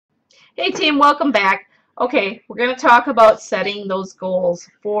Hey team, welcome back. Okay, we're going to talk about setting those goals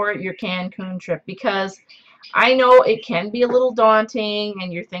for your Cancun trip because I know it can be a little daunting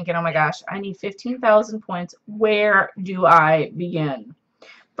and you're thinking, oh my gosh, I need 15,000 points. Where do I begin?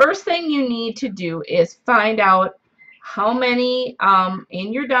 First thing you need to do is find out how many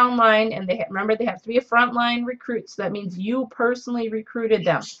in your downline, and remember they have to be a frontline recruit, so that means you personally recruited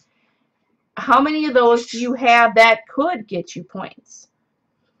them. How many of those do you have that could get you points?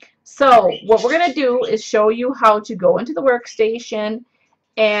 So what we're going to do is show you how to go into the workstation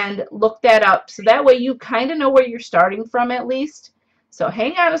and look that up. So that way you kind of know where you're starting from at least. So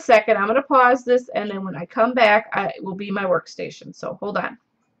hang on a second. I'm going to pause this, and then when I come back, it will be my workstation. So hold on.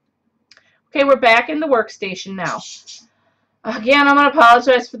 Okay, we're back in the workstation now. Again, I'm going to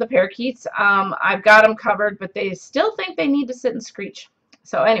apologize for the parakeets. I've got them covered, but they still think they need to sit and screech.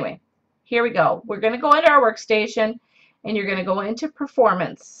 So anyway, here we go. We're going to go into our workstation, and you're going to go into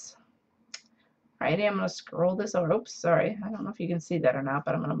performance. Alrighty, I'm going to scroll this over. Oops, sorry. I don't know if you can see that or not,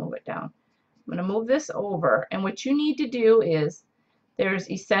 but I'm going to move it down. I'm going to move this over, and what you need to do is there's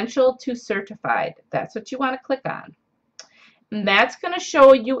Essential to Certified. That's what you want to click on. And that's going to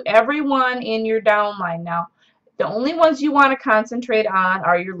show you everyone in your downline. Now, the only ones you want to concentrate on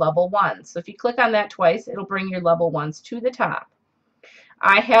are your level 1s. So if you click on that twice, it'll bring your level 1s to the top.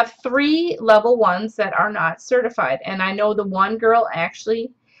 I have 3 level 1s that are not certified, and I know the one girl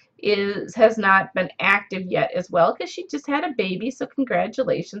actually has not been active yet as well because she just had a baby. So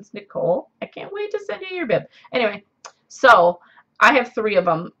congratulations, Nicole. I can't wait to send you your bib. Anyway, so I have 3 of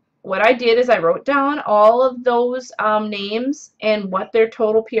them. What I did is I wrote down all of those names and what their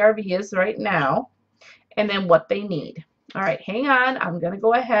total PRV is right now, and then what they need. All right, hang on. I'm going to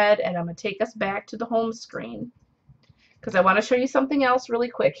go ahead and I'm going to take us back to the home screen because I want to show you something else really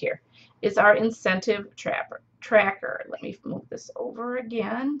quick here. Is our incentive tracker. Let me move this over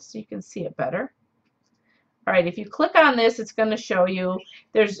again so you can see it better. All right, if you click on this, it's going to show you,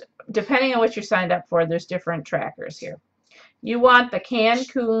 depending on what you're signed up for, there's different trackers here. You want the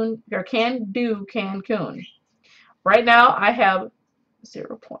Cancun, or Can Do Cancun. Right now, I have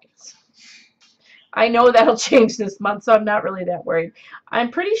 0 points. I know that'll change this month, so I'm not really that worried. I'm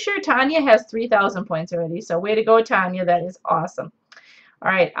pretty sure Tanya has 3,000 points already, so way to go, Tanya. That is awesome.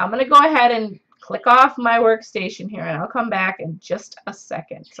 All right, I'm going to go ahead and click off my workstation here, and I'll come back in just a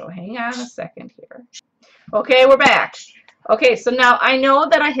second. So hang on a second here. Okay, we're back. Okay, so now I know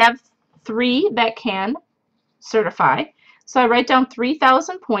that I have 3 that can certify. So I write down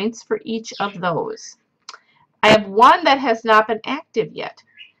 3,000 points for each of those. I have 1 that has not been active yet,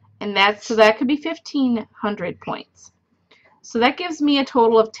 and so that could be 1,500 points. So that gives me a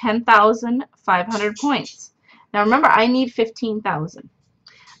total of 10,500 points. Now remember, I need 15,000.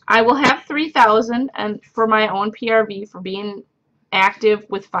 I will have 3,000 and for my own PRV for being active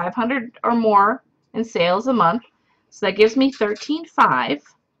with 500 or more in sales a month. So that gives me 13,500.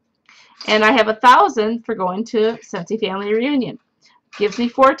 And I have 1,000 for going to Scentsy Family Reunion. Gives me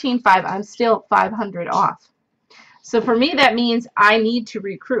 14,500. I'm still 500 off. So for me, that means I need to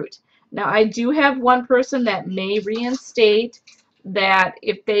recruit. Now, I do have one person that may reinstate, that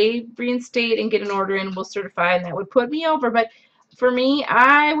if they reinstate and get an order in, we'll certify, and that would put me over. But for me,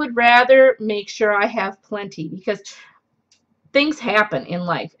 I would rather make sure I have plenty because things happen in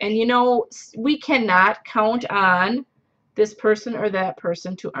life. And, you know, we cannot count on this person or that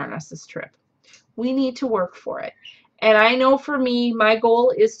person to earn us this trip. We need to work for it. And I know for me, my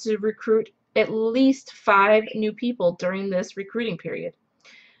goal is to recruit at least 5 new people during this recruiting period.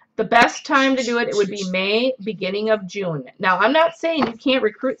 The best time to do it, it would be May, beginning of June. Now, I'm not saying you can't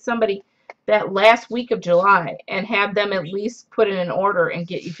recruit somebody that last week of July and have them at least put in an order and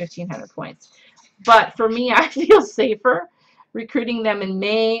get you 1,500 points. But for me, I feel safer recruiting them in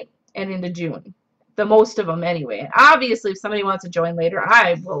May and into June. The most of them anyway. And obviously, if somebody wants to join later,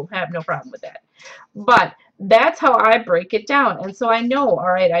 I will have no problem with that. But that's how I break it down. And so I know,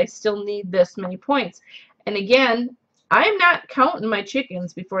 all right, I still need this many points. And again, I'm not counting my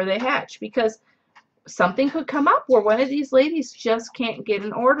chickens before they hatch because something could come up where one of these ladies just can't get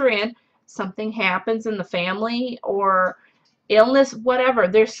an order in. Something happens in the family or illness, whatever.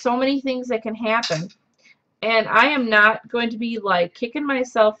 There's so many things that can happen. And I am not going to be like kicking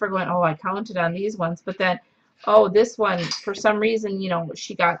myself for going, oh, I counted on these ones, but then, oh, this one, for some reason, you know,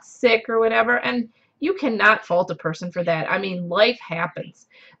 she got sick or whatever. And you cannot fault a person for that. I mean, life happens.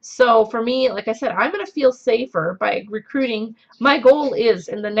 So for me, like I said, I'm going to feel safer by recruiting. My goal is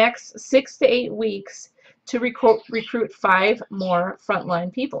in the next 6 to 8 weeks to recruit 5 more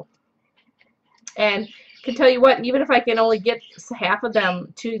frontline people. And I can tell you what, even if I can only get half of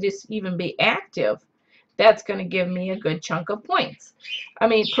them to just even be active, that's going to give me a good chunk of points. I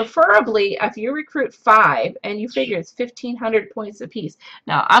mean, preferably if you recruit 5 and you figure it's 1,500 points apiece.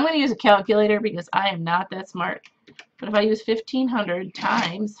 Now, I'm going to use a calculator because I am not that smart. But if I use 1,500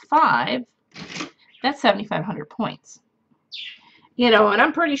 times 5, that's 7,500 points. You know, and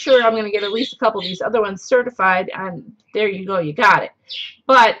I'm pretty sure I'm going to get at least a couple of these other ones certified, and there you go, you got it.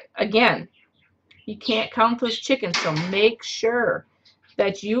 But again, you can't count those chickens, so make sure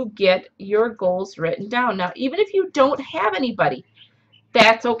that you get your goals written down. Now, even if you don't have anybody,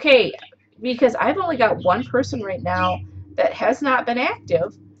 that's okay, because I've only got one person right now that has not been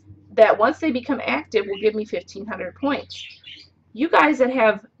active, that once they become active will give me 1,500 points. You guys that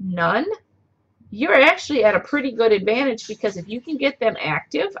have none, you're actually at a pretty good advantage, because if you can get them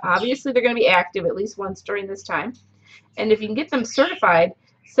active, obviously they're going to be active at least once during this time, and if you can get them certified,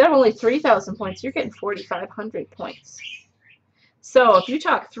 instead of only 3,000 points, you're getting 4,500 points. So if you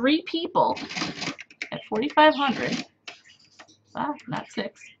talk 3 people at 4,500, not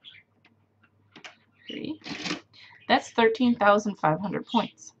 6, 3, that's 13,500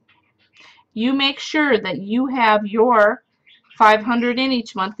 points. You make sure that you have your 500 in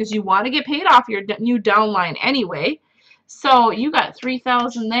each month, because you want to get paid off your new downline anyway. So you got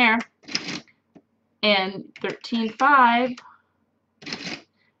 3,000 there, and 13,500,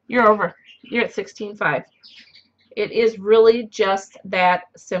 you're over. You're at 16,500. It is really just that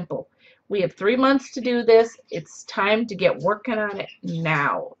simple. We have 3 months to do this. It's time to get working on it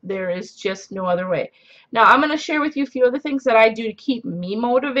now. There is just no other way. Now, I'm going to share with you a few other things that I do to keep me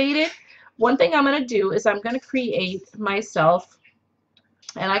motivated. One thing I'm going to do is I'm going to create myself,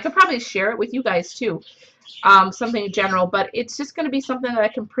 and I could probably share it with you guys too, something general, but it's just going to be something that I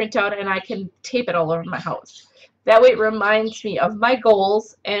can print out and I can tape it all over my house. That way it reminds me of my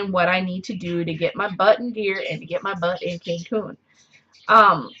goals and what I need to do to get my butt in gear and to get my butt in Cancun.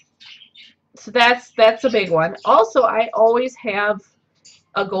 So that's a big one. Also, I always have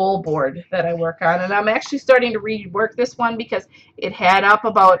a goal board that I work on, and I'm actually starting to rework this one because it had up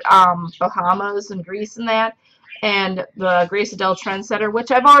about Bahamas and Greece and that, and the Grace Adele Trendsetter, which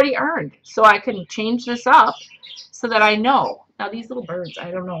I've already earned. So I can change this up so that I know. Now these little birds,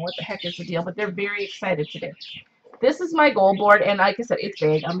 I don't know what the heck is the deal, but they're very excited today. This is my goal board, and like I said, it's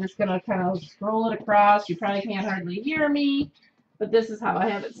big. I'm just going to kind of scroll it across. You probably can't hardly hear me, but this is how I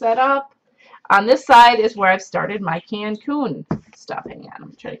have it set up. On this side is where I've started my Cancun stuff. Hang on, I'm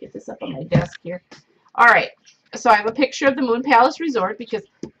going to try to get this up on my desk here. All right, so I have a picture of the Moon Palace Resort because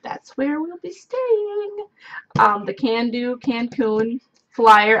that's where we'll be staying. The Can Do Cancun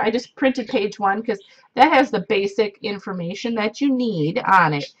flyer, I just printed page 1 because that has the basic information that you need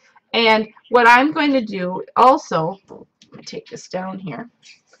on it. And what I'm going to do also, let me take this down here,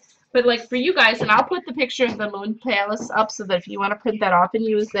 but like for you guys, and I'll put the picture of the Moon Palace up so that if you want to print that off and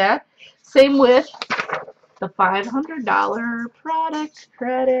use that. Same with the $500 product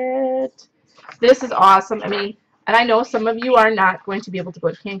credit. This is awesome. I mean, and I know some of you are not going to be able to go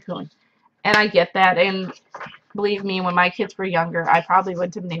to Cancun, and I get that, and believe me, when my kids were younger, I probably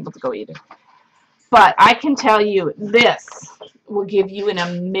wouldn't have been able to go either. But I can tell you, this will give you an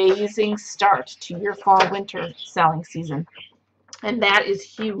amazing start to your fall-winter selling season. And that is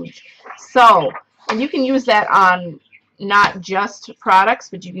huge. So, and you can use that on not just products,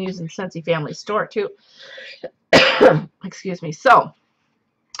 but you can use it in Scentsy Family Store too. Excuse me. So,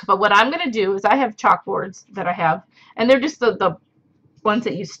 but what I'm going to do is I have chalkboards that I have, and they're just the ones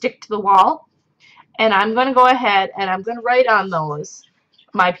that you stick to the wall. And I'm going to go ahead and I'm going to write on those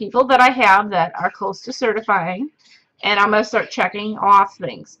my people that I have that are close to certifying, and I'm going to start checking off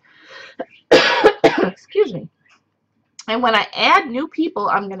things. Excuse me. And when I add new people,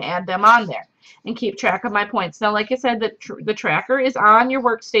 I'm going to add them on there and keep track of my points. Now, like I said, the tracker is on your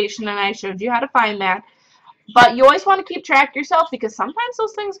workstation, and I showed you how to find that. But you always want to keep track yourself, because sometimes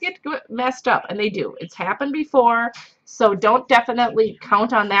those things get messed up, and they do. It's happened before, so don't definitely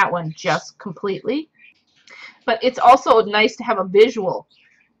count on that one just completely. But it's also nice to have a visual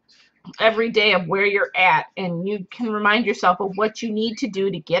every day of where you're at, and you can remind yourself of what you need to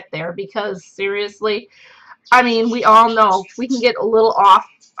do to get there, because seriously, I mean, we all know we can get a little off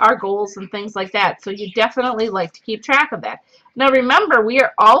our goals and things like that, so you definitely like to keep track of that. Now remember, we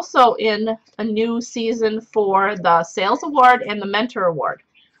are also in a new season for the Sales Award and the Mentor Award.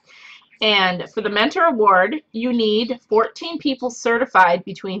 And for the Mentor Award, you need 14 people certified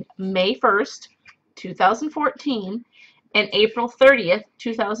between May 1st, 2014 and April 30th,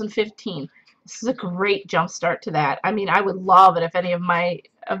 2015. This is a great jump start to that. I mean, I would love it if any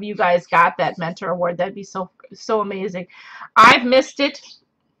of you guys got that Mentor Award. That'd be so amazing. I've missed it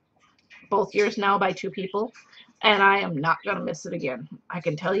both years now by 2 people, and I am not going to miss it again. I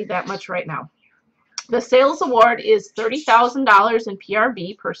can tell you that much right now. The sales award is $30,000 in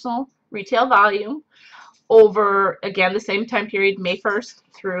PRV, personal retail volume, over, again, the same time period, May 1st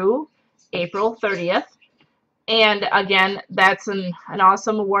through April 30th. And again, that's an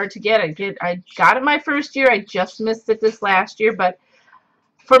awesome award to get. I got it my first year. I just missed it this last year, but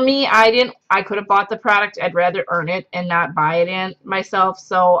for me, I could have bought the product. I'd rather earn it and not buy it in myself.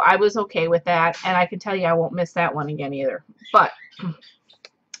 So I was okay with that. And I can tell you I won't miss that one again either. But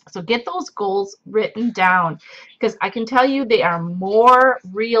so get those goals written down, because I can tell you they are more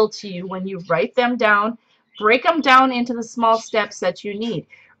real to you when you write them down. Break them down into the small steps that you need.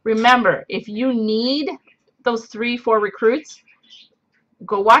 Remember, if you need those 3-4 recruits,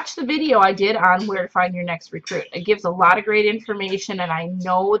 go watch the video I did on where to find your next recruit. It gives a lot of great information, and I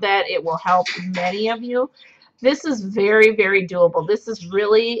know that it will help many of you. This is very, very doable. This is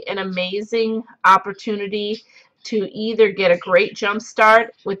really an amazing opportunity to either get a great jump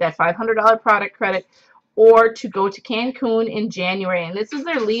start with that $500 product credit, or to go to Cancun in January. And this is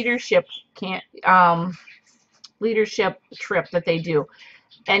their leadership trip that they do.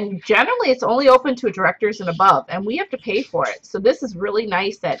 And generally, it's only open to directors and above, and we have to pay for it. So this is really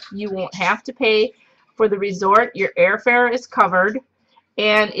nice that you won't have to pay for the resort. Your airfare is covered,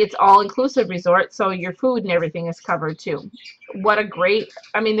 and it's all-inclusive resort, so your food and everything is covered too. What a great,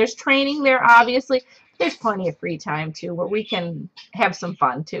 I mean, there's training there, obviously. There's plenty of free time too, where we can have some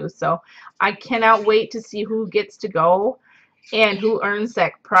fun too. So I cannot wait to see who gets to go and who earns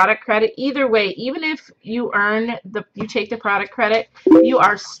that product credit. Either way, even if you take the product credit, you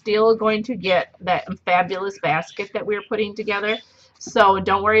are still going to get that fabulous basket that we're putting together. So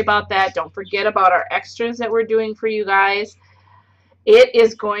don't worry about that. Don't forget about our extras that we're doing for you guys. It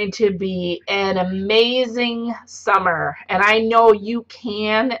is going to be an amazing summer, and I know you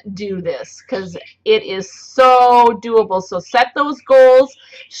can do this because it is so doable. So set those goals,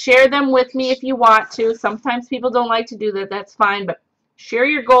 share them with me if you want to. Sometimes people don't like to do that. That's fine, but share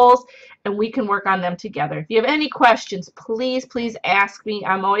your goals and we can work on them together. If you have any questions, please ask me.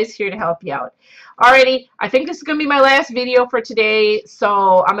 I'm always here to help you out. Alrighty, I think this is going to be my last video for today,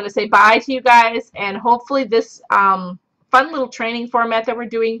 so I'm going to say bye to you guys, and hopefully this fun little training format that we're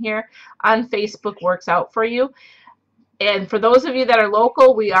doing here on Facebook works out for you. And for those of you that are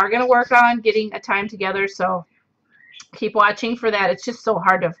local, we are going to work on getting a time together, so keep watching for that. It's just so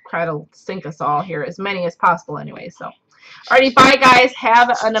hard to try to sync us all here, as many as possible anyway. So alrighty, bye guys.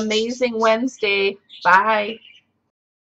 Have an amazing Wednesday. Bye.